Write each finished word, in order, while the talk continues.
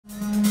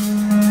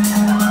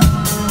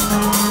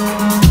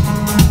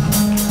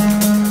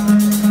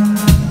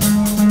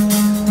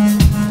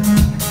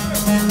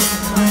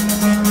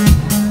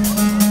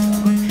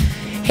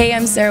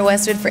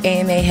Westwood for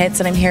AMAhits,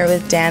 and I'm here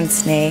with Dan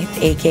Snaith,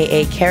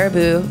 aka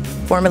Caribou,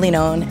 formerly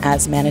known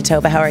as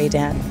Manitoba. How are you,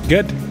 Dan?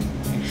 Good.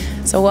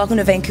 So welcome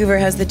to Vancouver.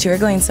 How's the tour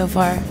going so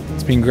far?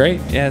 It's been great.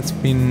 Yeah, it's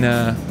been,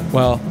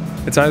 well,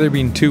 it's either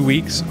been 2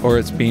 weeks or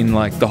it's been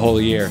like the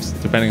whole year,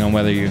 depending on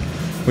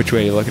which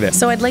way you look at it.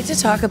 So I'd like to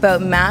talk about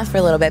math for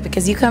a little bit,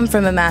 because you come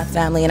from a math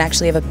family and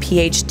actually have a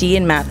PhD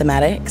in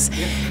mathematics.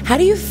 How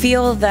do you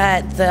feel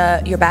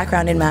that your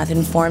background in math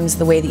informs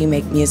the way that you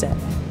make music?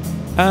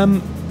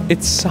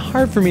 It's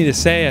hard for me to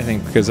say, I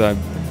think, because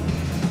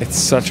it's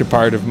such a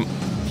part of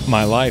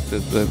my life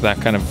that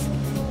kind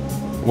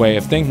of way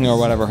of thinking or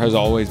whatever has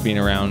always been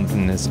around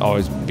and has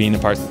always been a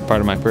part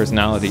of my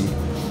personality,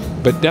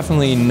 but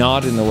definitely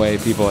not in the way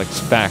people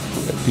expect.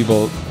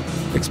 People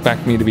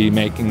expect me to be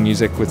making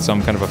music with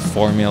some kind of a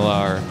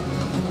formula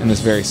or in this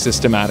very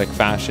systematic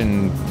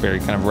fashion, very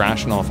kind of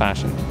rational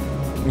fashion,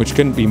 which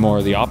couldn't be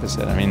more the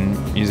opposite. I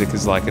mean, music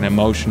is like an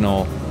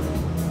emotional,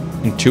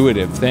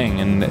 intuitive thing,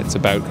 and it's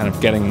about kind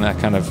of getting that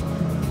kind of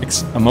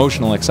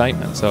emotional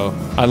excitement. So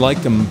I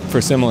like them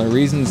for similar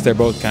reasons. They're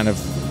both kind of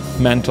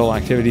mental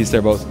activities.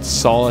 They're both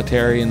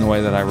solitary in the way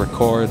that I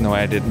record and the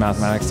way I did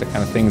mathematics, the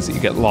kind of things that you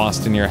get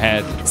lost in your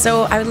head.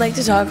 So I would like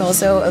to talk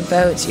also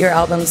about your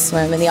album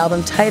Swim and the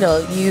album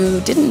title. You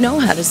didn't know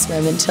how to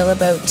swim until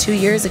about 2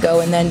 years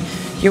ago, and then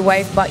your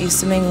wife bought you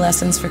swimming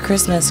lessons for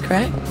Christmas,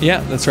 correct? Yeah,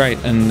 that's right.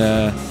 And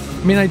I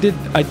mean, I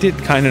did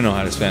kind of know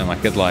how to swim. I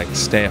could like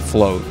stay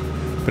afloat,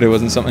 but it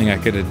wasn't something I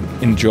could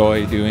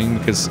enjoy doing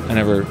because I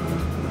never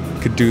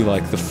could do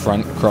like the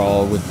front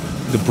crawl with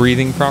the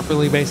breathing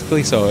properly,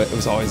 basically. So it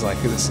was always like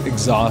this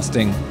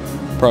exhausting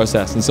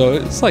process. And so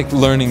it's like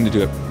learning to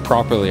do it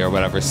properly or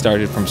whatever,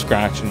 started from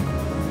scratch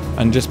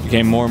and just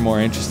became more and more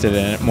interested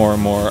in it, more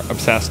and more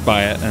obsessed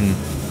by it. And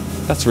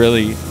that's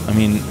really, I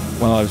mean,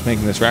 while I was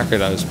making this record,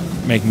 I was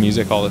making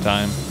music all the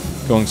time,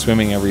 going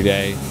swimming every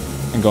day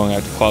and going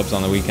out to clubs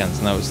on the weekends.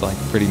 And that was like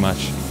pretty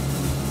much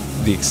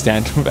the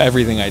extent of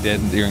everything I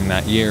did during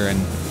that year.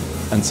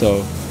 And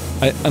so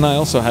I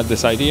also had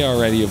this idea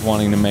already of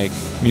wanting to make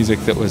music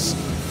that was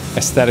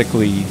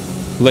aesthetically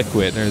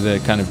liquid, or the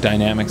kind of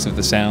dynamics of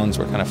the sounds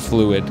were kind of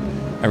fluid.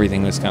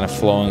 Everything was kind of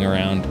flowing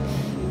around.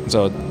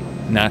 So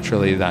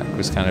naturally that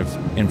was kind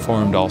of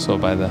informed also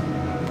by the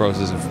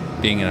process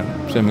of being in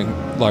a swimming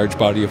large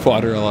body of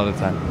water a lot of the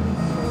time.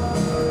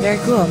 Very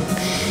cool.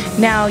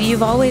 Now,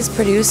 you've always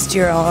produced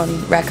your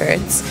own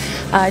records.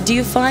 Do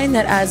you find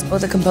that as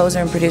both a composer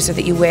and producer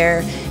that you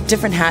wear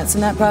different hats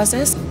in that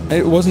process?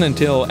 It wasn't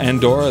until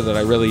Andorra that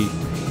I really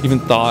even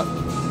thought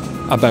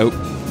about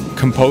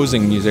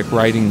composing music,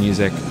 writing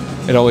music.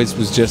 It always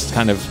was just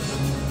kind of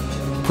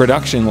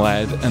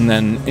production-led, and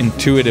then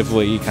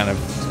intuitively kind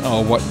of,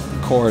 oh, what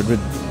chord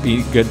would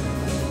be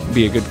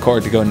a good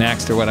chord to go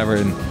next or whatever,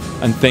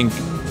 and think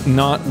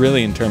not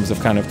really in terms of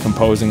kind of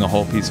composing a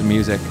whole piece of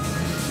music.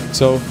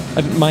 So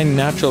my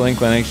natural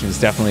inclination is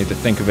definitely to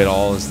think of it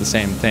all as the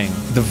same thing.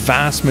 The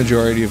vast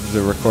majority of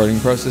the recording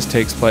process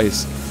takes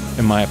place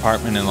in my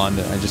apartment in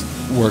London. I just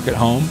work at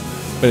home,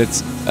 but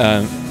it's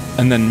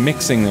and then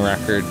mixing the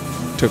record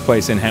took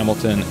place in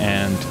Hamilton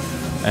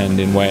and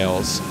in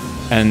Wales,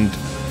 and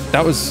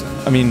that was,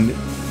 I mean,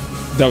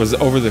 that was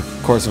over the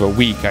course of a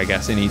week, I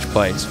guess, in each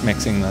place,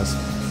 mixing those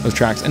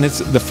tracks. And it's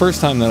the first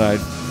time that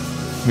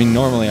I mean,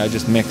 normally I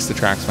just mix the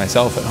tracks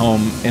myself at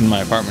home in my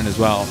apartment as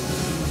well.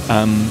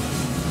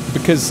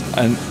 Because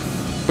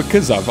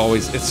I've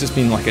always, it's just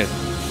been like a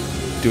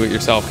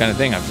do-it-yourself kind of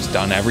thing. I've just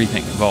done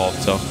everything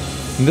involved. So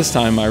this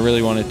time I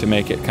really wanted to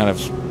make it kind of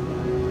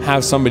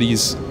have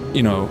somebody's,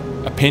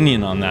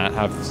 opinion on that,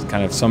 have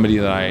kind of somebody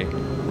that I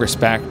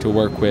respect to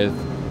work with,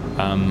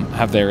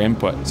 have their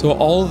input. So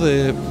all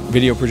the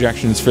video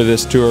projections for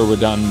this tour were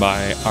done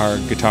by our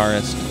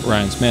guitarist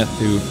Ryan Smith,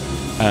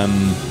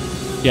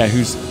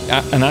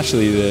 and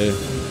actually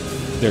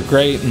they're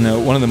great,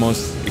 and one of the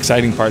most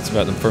exciting parts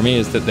about them for me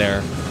is that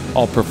they're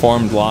all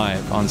performed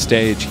live on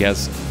stage. He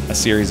has a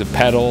series of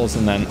pedals,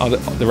 and then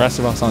the rest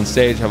of us on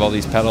stage have all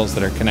these pedals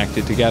that are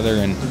connected together,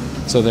 and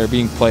so they're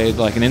being played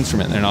like an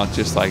instrument. They're not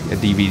just like a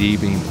DVD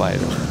being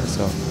played or whatever.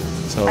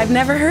 So I've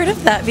never heard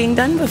of that being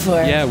done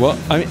before. Yeah, well,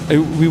 I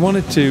mean, we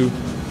wanted to,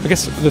 I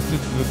guess,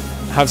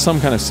 have some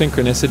kind of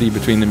synchronicity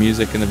between the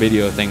music and the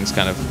video, things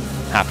kind of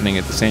happening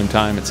at the same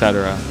time,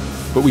 etc.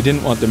 But we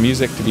didn't want the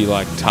music to be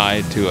like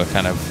tied to a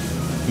kind of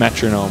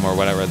metronome or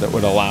whatever that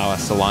would allow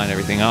us to line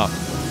everything up.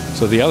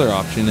 So the other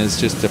option is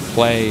just to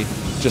play,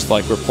 just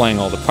like we're playing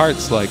all the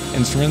parts like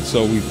instruments,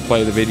 so we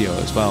play the video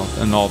as well,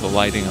 and all the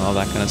lighting and all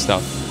that kind of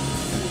stuff.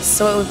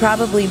 So it would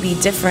probably be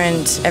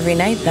different every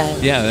night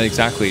then? Yeah,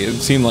 exactly. It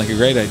seemed like a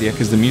great idea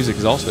because the music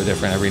is also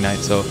different every night,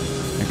 so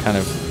it kind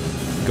of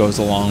goes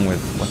along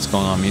with what's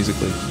going on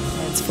musically.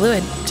 It's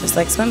fluid, just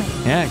like swimming.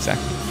 Yeah,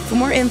 exactly. For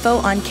more info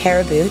on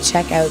Caribou,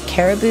 check out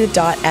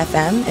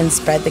caribou.fm and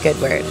spread the good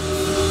word.